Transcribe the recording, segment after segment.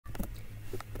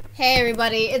Hey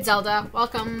everybody, it's Zelda.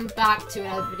 Welcome back to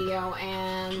another video,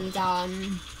 and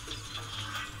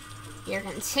we're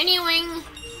continuing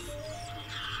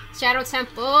Shadow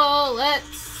Temple.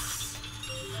 Let's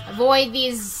avoid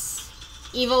these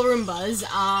evil Roombas.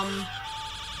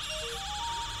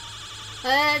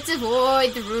 Let's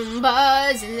avoid the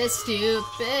Roombas and this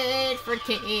stupid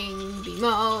freaking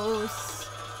Beamos.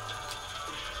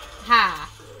 Ha!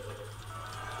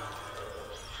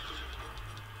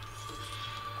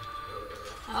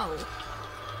 Oh.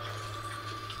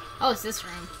 Oh, it's this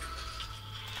room.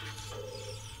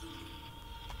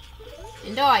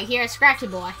 And oh, I hear a scratchy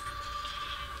boy.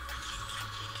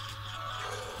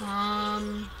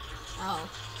 Oh.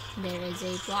 There is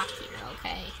a block here,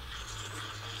 okay.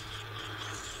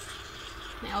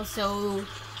 I also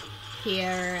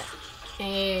hear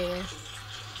a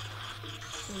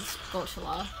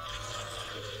spatula.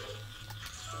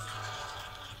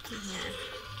 In here.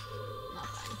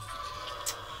 Nothing.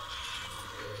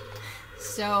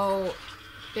 So,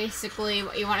 basically,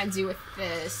 what you want to do with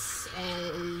this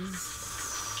is...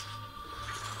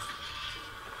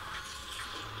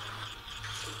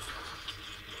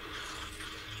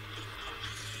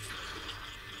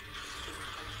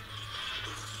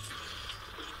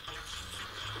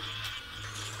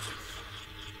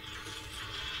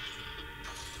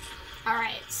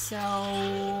 Alright,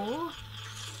 so...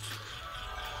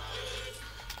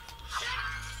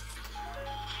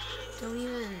 Don't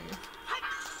even...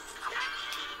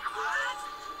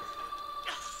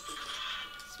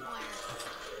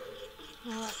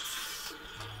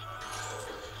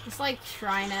 It's like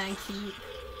trying to keep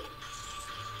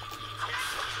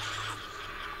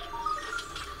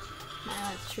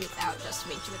my truth out just to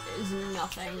make sure that there's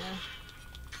nothing.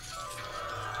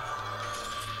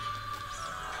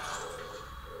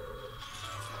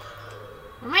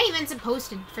 What am I even supposed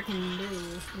to freaking do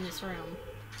in this room?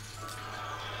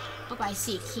 Oh, I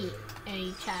see a key,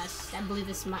 a chest. I believe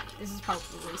this is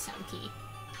probably some key.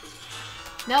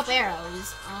 Nope,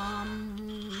 arrows.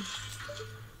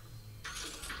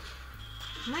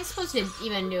 What am I supposed to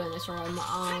even do in this room?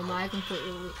 I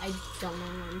don't know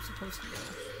what I'm supposed to do.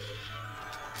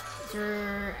 Is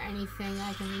there anything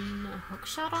I can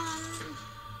hookshot on?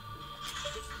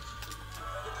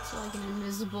 So like an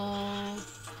invisible...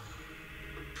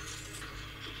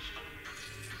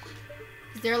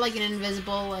 Is there like an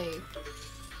invisible, like,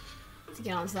 to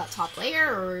get onto that top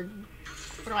layer, or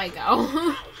where do I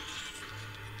go?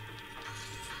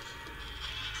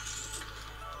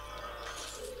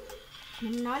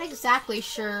 I'm not exactly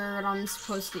sure what I'm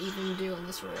supposed to even do in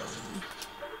this room.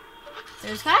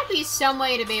 There's gotta be some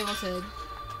way to be able to...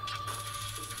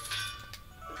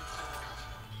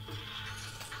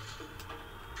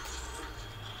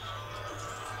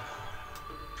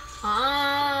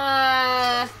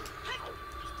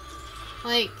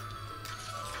 Like...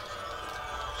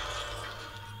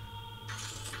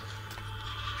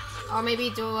 Or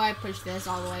maybe do I push this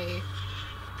all the way?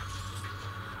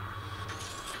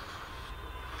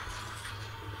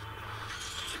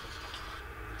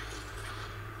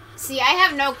 See, I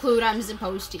have no clue what I'm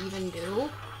supposed to even do.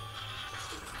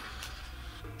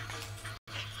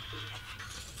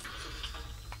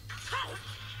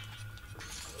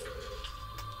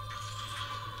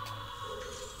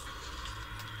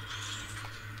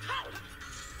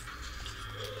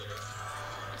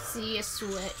 See a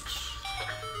switch.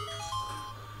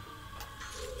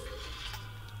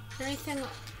 Is there anything?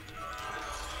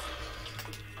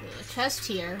 There's a chest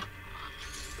here.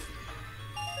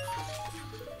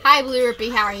 Hi, Blue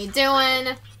Rupee, how are you doing?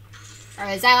 Or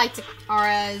as I like to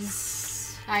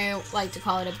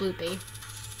call it, a bloopy.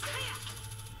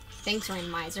 Thanks,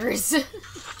 randomizers.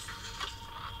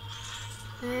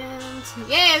 And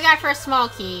yay, we got first small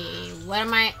key. What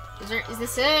am I? Is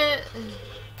this it? Is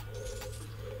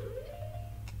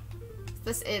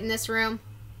this it in this room?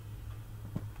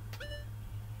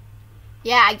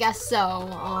 Yeah, I guess so.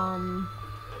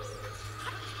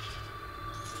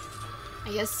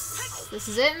 I guess this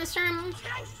is it in this room?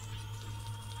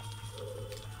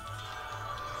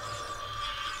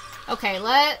 Okay,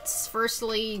 let's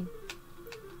firstly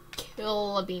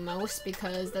kill a Beamos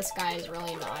because this guy is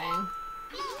really annoying.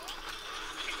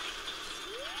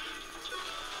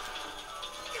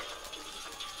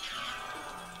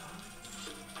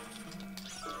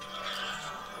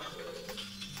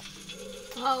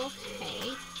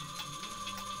 Okay.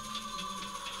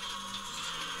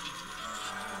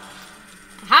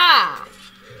 Ha!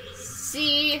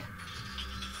 See?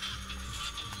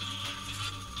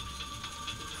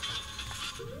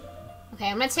 Okay,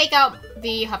 I'm gonna take out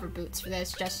the hover boots for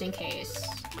this just in case.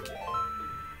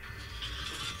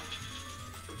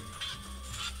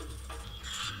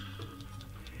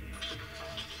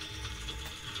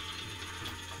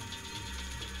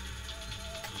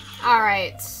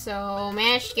 Alright, so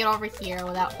managed to get over here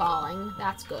without falling.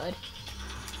 That's good.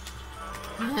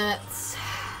 Let's...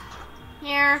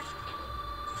 Here.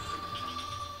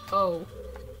 Oh.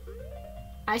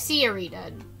 I see a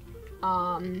redhead.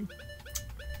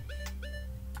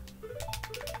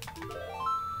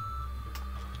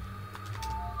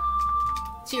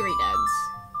 Two redheads.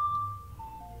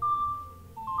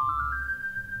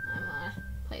 I'm gonna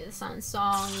play the sun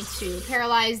song to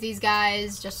paralyze these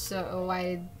guys, just so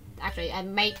actually, I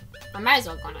might as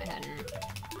well go ahead and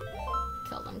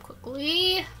kill them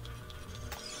quickly.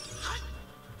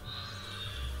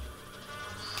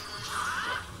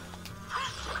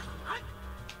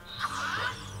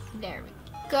 There we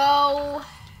go.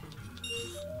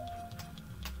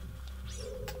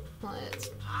 Let's...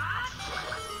 Ha!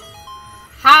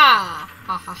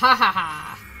 Ha ha ha ha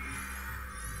ha!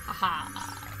 Ha ha.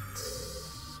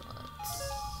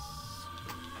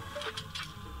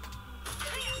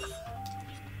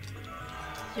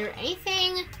 Is there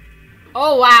anything?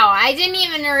 Oh wow, I didn't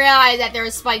even realize that there were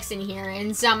spikes in here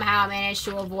and somehow managed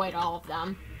to avoid all of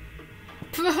them.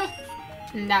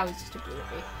 That was just a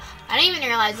blooper. I didn't even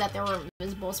realize that there were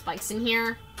invisible spikes in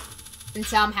here, and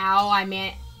somehow I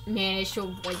managed to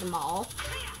avoid them all.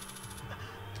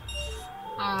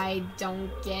 I don't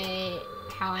get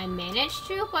how I managed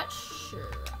to, but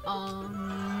sure.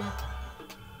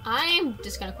 I'm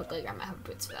just gonna quickly grab my hover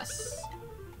boots for this.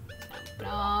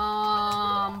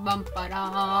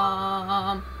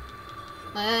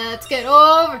 Let's get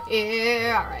over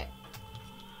here. Alright.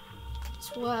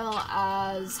 As well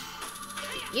as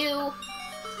you.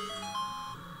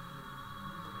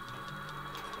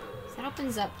 That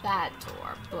opens up that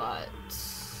door, but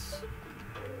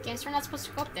guess we're not supposed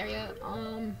to go up there yet.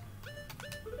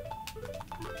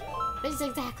 What is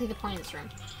exactly the point of this room?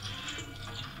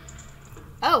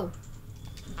 Oh!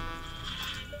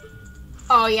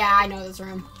 Oh yeah, I know this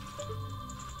room.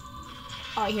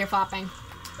 Oh, I hear flopping.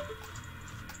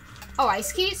 Oh,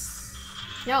 ice keys?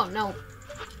 No, no.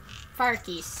 Fire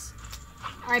keys.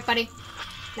 Alright, buddy.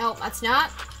 No, that's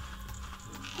not.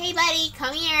 Hey, buddy,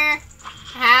 come here.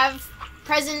 I have a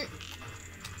present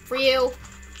for you.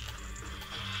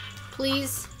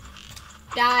 Please.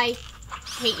 Die.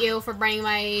 Hate you for breaking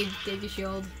my Davy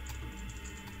shield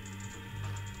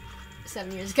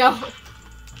 7 years ago.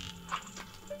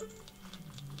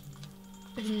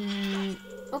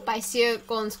 Oh, I see a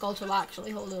golden sculpture.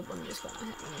 Actually, hold up. I'm just going to hit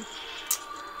me.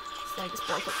 Slide this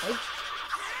boy quickly.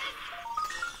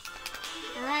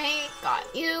 Alright,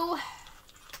 got you.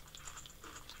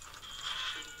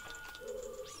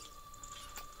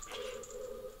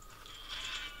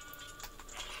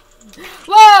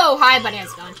 Whoa! Hi, buddy.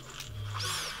 How's it going?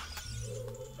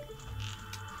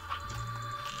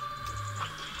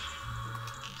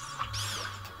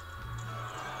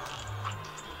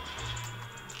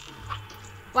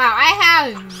 Wow, I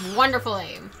have wonderful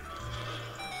aim.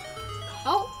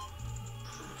 Oh.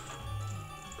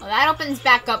 Well, that opens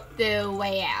back up the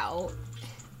way out.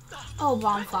 Oh,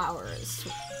 bomb flowers.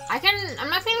 I'm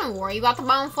not even worried about the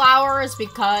bomb flowers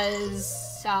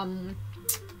because,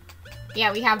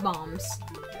 yeah, we have bombs.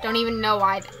 Don't even know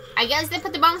why. I guess they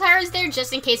put the bomb flowers there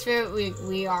just in case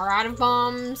we are out of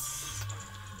bombs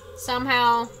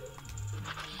somehow.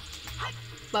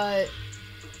 But,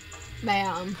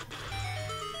 bam.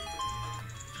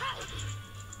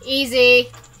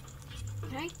 Easy.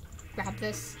 Can I grab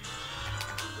this?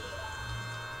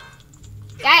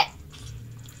 That.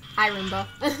 Hi, Roomba.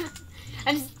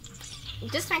 I'm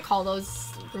just gonna call those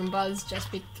Roombas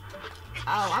just because.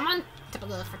 Oh, I'm on top of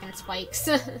the freaking spikes.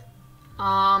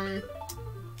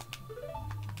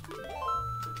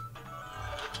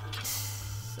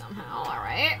 Somehow,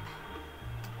 alright.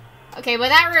 Okay, but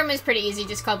that room is pretty easy.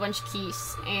 Just cut a bunch of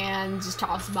keys and just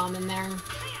toss a bomb in there.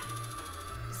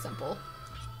 Simple.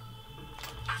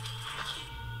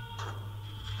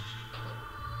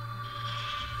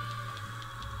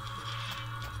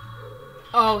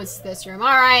 Oh, it's this room.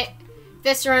 Alright.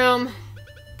 This room.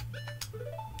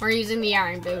 We're using the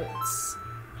iron boots.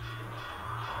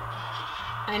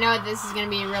 I know this is gonna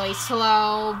be really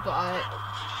slow, but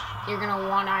you're gonna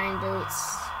want iron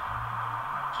boots.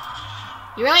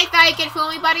 You really thought you could fool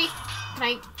me, buddy?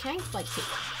 Can I like,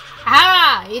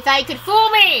 ah! You thought you could fool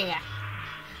me!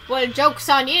 Well, joke's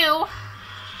on you.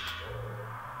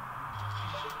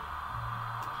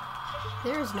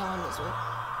 There's no one this way.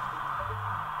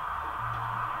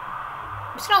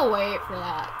 I'm just gonna wait for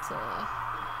that to...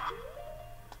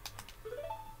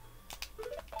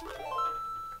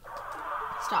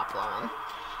 stop blowing.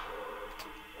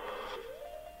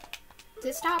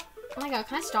 Did it stop? Oh my god,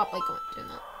 can I stop like doing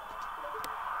that?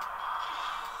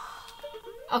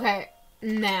 Okay.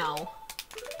 now.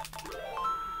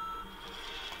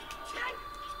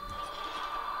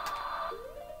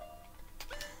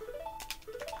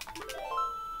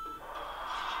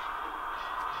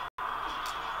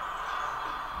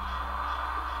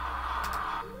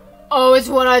 Oh, it's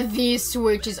one of these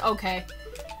switches. Okay.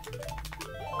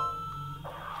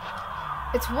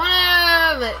 It's one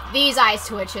of these eye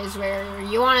switches where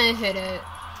you want to hit it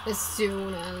as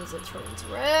soon as it turns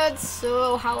red.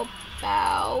 So how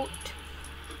about...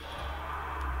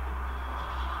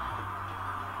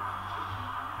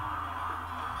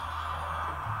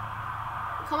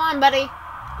 Come on, buddy.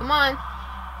 Come on.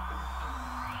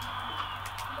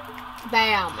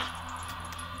 Bam.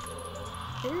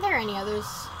 Isn't there any others?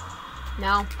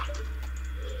 No?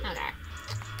 Okay.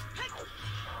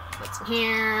 What's in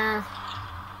here?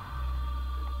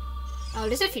 Oh,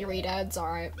 there's a few redeads,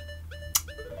 alright.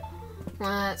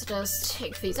 Let's just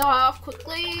take these off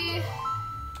quickly.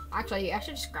 Actually, I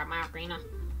should just grab my ocarina.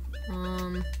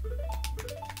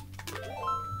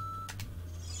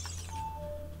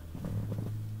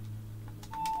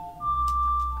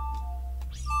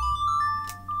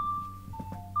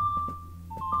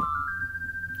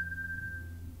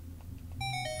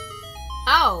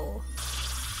 Oh.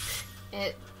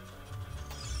 It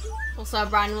also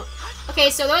brought in... Okay,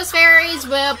 so those fairies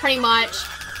will pretty much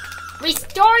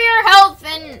restore your health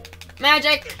and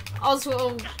magic.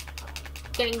 Also,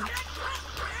 getting...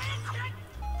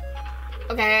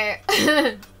 Okay.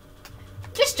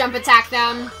 Just jump attack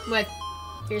them with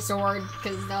your sword,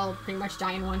 because they'll pretty much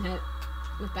die in one hit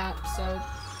with that, so...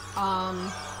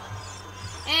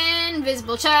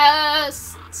 Invisible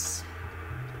chests!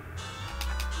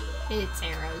 It's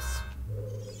arrows.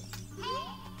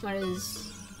 What is...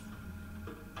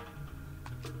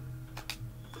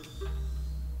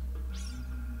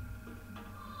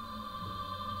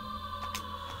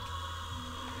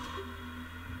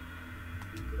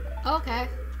 Okay.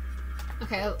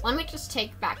 Okay, let me just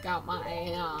take back out my,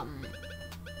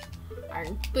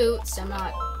 iron boots. I'm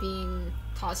not being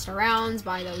tossed around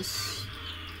by those...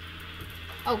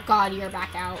 Oh god, you're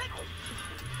back out.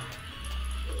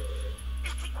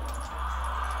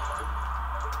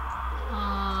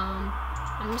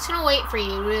 I'm just gonna wait for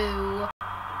you to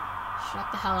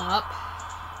shut the hell up.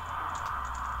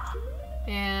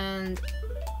 And...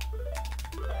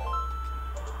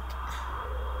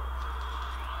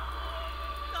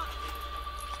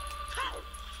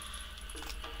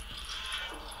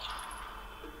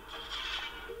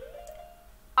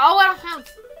 Oh, I don't have...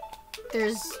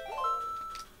 There's...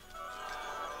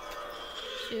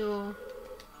 two...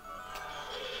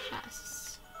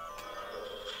 chests.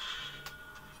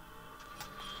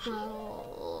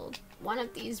 Well, one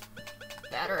of these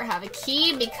better have a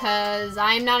key because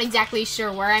I'm not exactly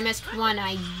sure where I missed one.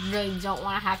 I really don't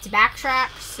want to have to backtrack,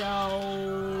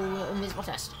 so... Invisible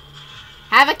chest.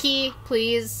 Have a key,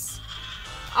 please.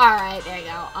 Alright, there you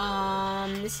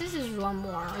go. This is one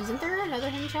more. Isn't there another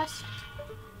hidden chest?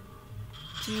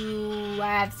 Do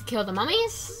I have to kill the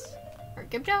mummies? Or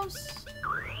Gyptos?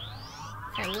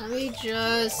 Okay, let me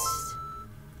just...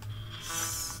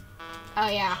 Oh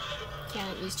yeah,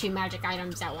 can't use two magic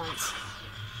items at once.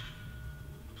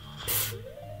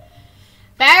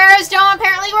 Bears don't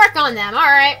apparently work on them.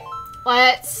 Alright,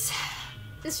 let's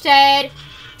instead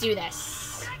do this.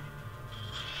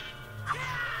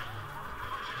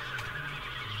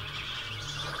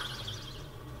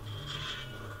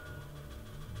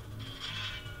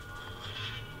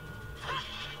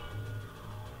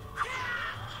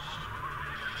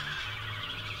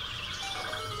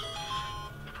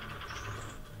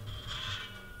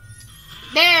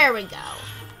 There we go.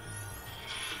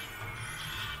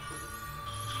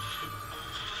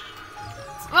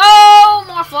 Oh,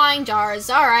 more flying jars.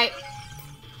 Alright.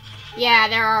 Yeah,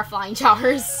 there are flying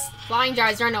jars. Flying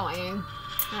jars are annoying.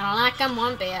 I don't like them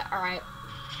one bit. Alright.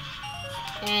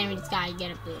 And we just gotta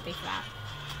get a blue big that.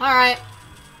 Alright.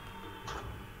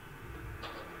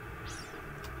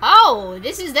 Oh,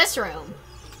 this is this room.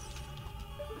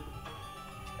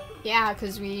 Yeah,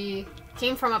 because we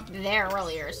came from up there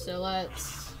earlier, so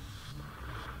let's...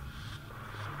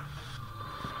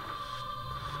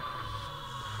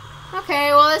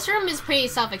 Okay, well this room is pretty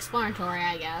self-explanatory,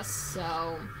 I guess,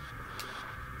 so...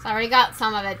 I already got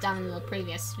some of it done in the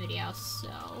previous video, so...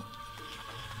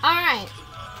 Alright.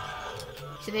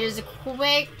 So there's a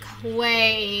quick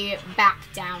way back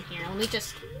down here. Let me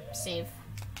just save.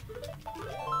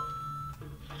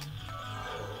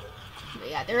 But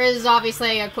yeah, there is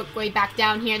obviously a quick way back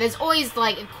down here. There's always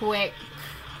like a quick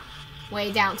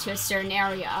way down to a certain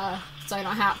area, so I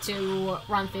don't have to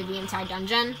run through the entire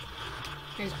dungeon.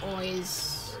 There's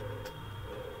always...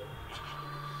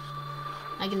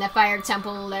 Like in the fire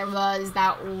temple, there was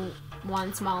that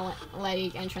one small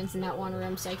like entrance in that one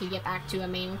room, so I could get back to a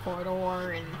main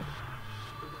corridor, and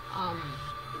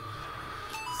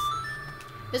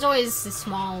there's always a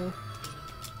small.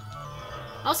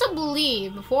 I also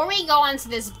believe before we go onto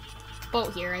this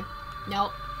boat here,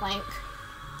 nope, like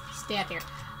stay up here.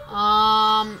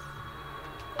 All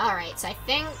right, so I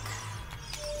think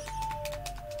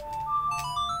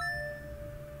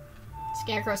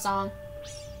Scarecrow song.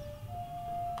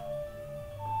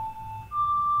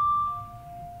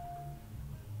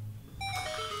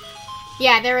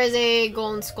 Yeah, there is a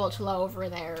golden Skulltula over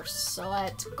there, so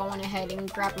let's go on ahead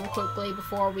and grab him quickly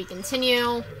before we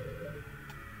continue.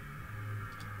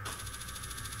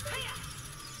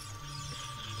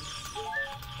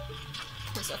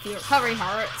 There's a few recovery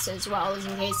hearts as well, as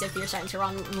in case if you're starting to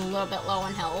run a little bit low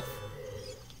on health.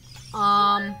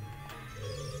 Alright,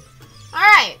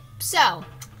 so I'm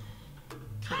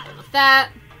done with that.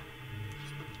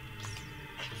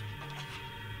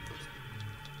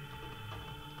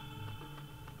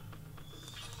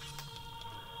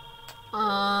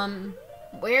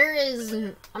 Where is...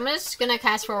 I'm just gonna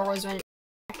cast Forward's Wind.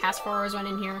 Cast Forward's Wind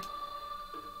in here.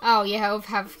 Oh, you have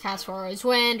cast Forward's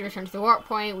Wind, return to the warp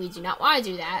point. We do not want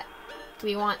to do that.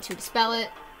 We want to dispel it.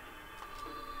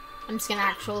 I'm just gonna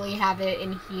actually have it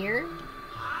in here.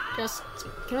 Just,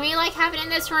 can we like have it in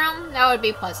this room? That would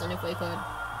be pleasant if we could.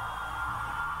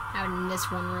 Have it in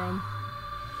this one room.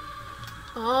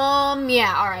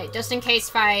 Yeah, alright. Just in case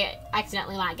if I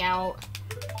accidentally lag out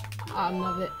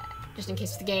of it. Just in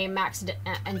case the game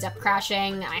ends up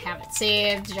crashing, I have it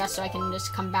saved just so I can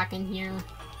just come back in here.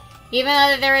 Even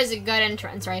though there is a good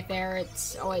entrance right there,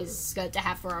 it's always good to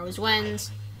have Forward's Wind.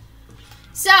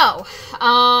 So,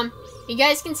 you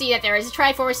guys can see that there is a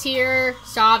Triforce here.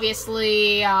 So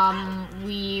obviously,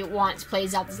 we want to play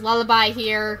Zelda's Lullaby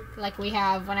here, like we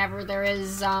have whenever there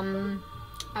is a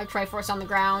Triforce on the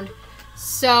ground.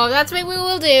 So that's what we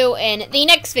will do in the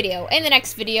next video. In the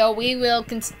next video, we will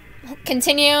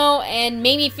continue and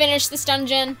maybe finish this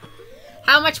dungeon.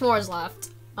 How much more is left?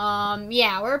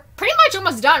 Yeah, we're pretty much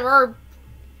almost done.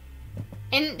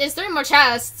 There's 3 more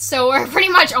chests, so we're pretty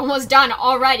much almost done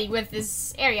already with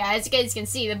this area. As you guys can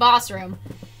see, the boss room.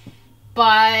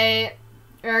 But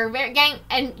we're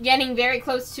getting very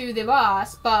close to the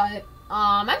boss, but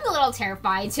I'm a little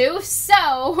terrified too, so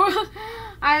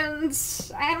I don't want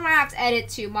to have to edit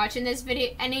too much in this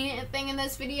video, anything in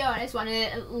this video. I just want to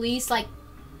at least, like,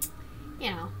 you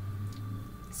know.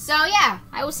 So yeah,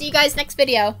 I will see you guys next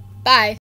video. Bye.